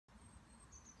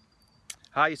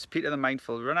Hi, it's Peter the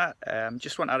Mindful Runner.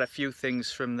 Just want to add a few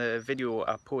things from the video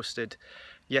I posted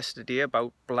yesterday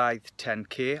about Blythe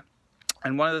 10K.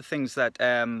 And one of the things that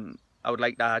I would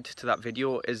like to add to that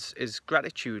video is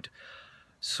gratitude.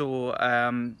 So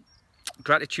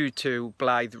gratitude to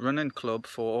Blythe Running Club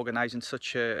for organising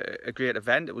such a great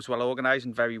event. It was well organised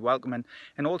and very welcoming.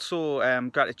 And also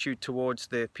gratitude towards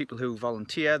the people who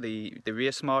volunteer, the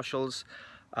race marshals,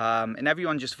 and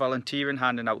everyone just volunteering,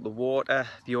 handing out the water,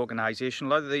 the organisation.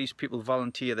 A lot of these people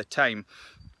volunteer their time,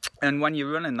 and when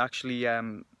you're running, actually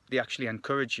they actually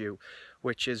encourage you,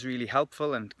 which is really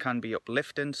helpful and can be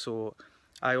uplifting. So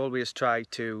I always try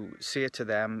to say to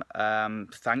them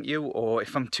thank you, or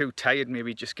if I'm too tired,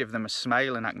 maybe just give them a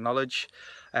smile and acknowledge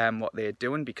what they're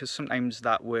doing, because sometimes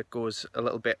that work goes a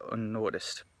little bit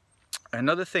unnoticed.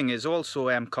 Another thing is also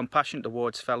compassion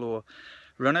towards fellow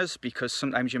runners, because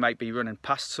sometimes you might be running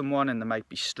past someone and they might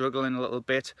be struggling a little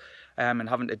bit and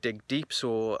having to dig deep.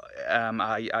 So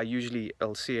I usually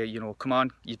will say, you know, come on,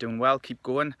 you're doing well, keep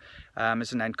going,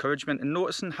 as an encouragement, and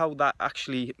noticing how that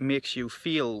actually makes you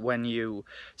feel when you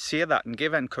say that and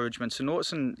give encouragement. So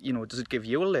noticing, you know, does it give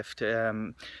you a lift?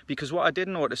 Because what I did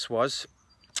notice was,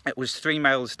 it was 3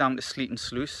 miles down to Sleaton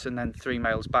Sluice and then 3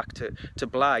 miles back to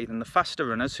Blythe, and the faster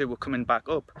runners who were coming back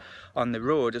up on the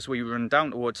road as we run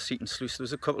down towards Sleaton Sluice, there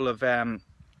was a couple of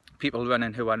people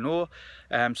running who I know,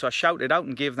 so I shouted out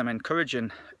and gave them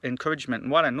encouragement.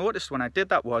 And what I noticed when I did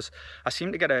that was I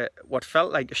seemed to get what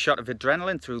felt like a shot of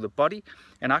adrenaline through the body,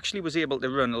 and actually was able to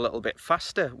run a little bit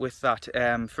faster with that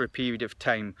for a period of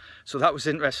time. So that was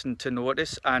interesting to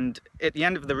notice. And at the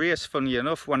end of the race, funnily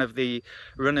enough, one of the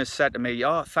runners said to me,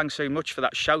 "Oh, thanks very much for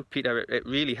that shout, Peter, it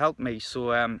really helped me."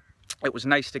 So it was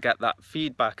nice to get that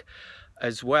feedback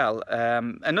as well.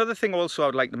 Another thing also I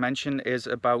would like to mention is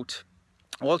about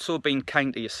also being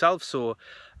kind to yourself. So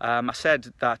I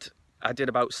said that I did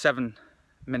about 7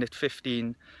 minutes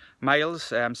 15 miles,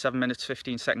 7 minutes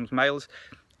 15 seconds miles,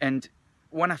 and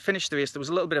when I finished the race there was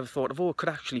a little bit of a thought of, oh, I could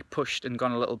actually pushed and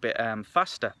gone a little bit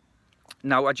faster.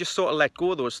 Now I just sort of let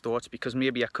go of those thoughts, because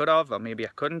maybe I could have, or maybe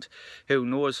I couldn't, who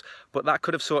knows, but that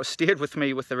could have sort of stayed with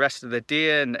me with the rest of the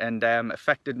day and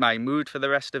affected my mood for the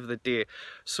rest of the day.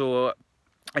 So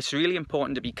it's really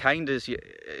important to be kind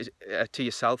to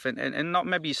yourself, and not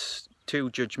maybe too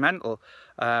judgmental,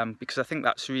 because I think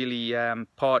that's really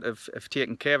part of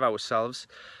taking care of ourselves.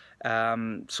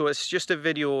 So it's just a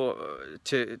video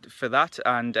for that,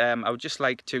 and I would just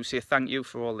like to say thank you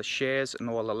for all the shares and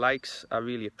all the likes. I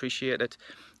really appreciate it,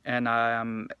 and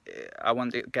I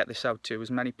want to get this out to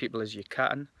as many people as we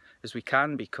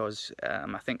can, because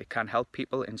I think it can help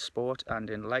people in sport and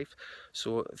in life.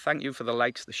 So thank you for the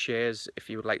likes, the shares. If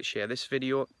you would like to share this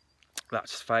video,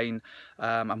 that's fine.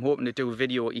 I'm hoping to do a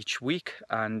video each week,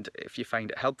 and if you find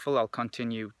it helpful, I'll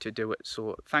continue to do it.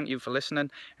 So thank you for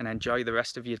listening, and enjoy the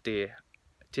rest of your day.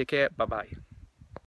 Take care. Bye bye.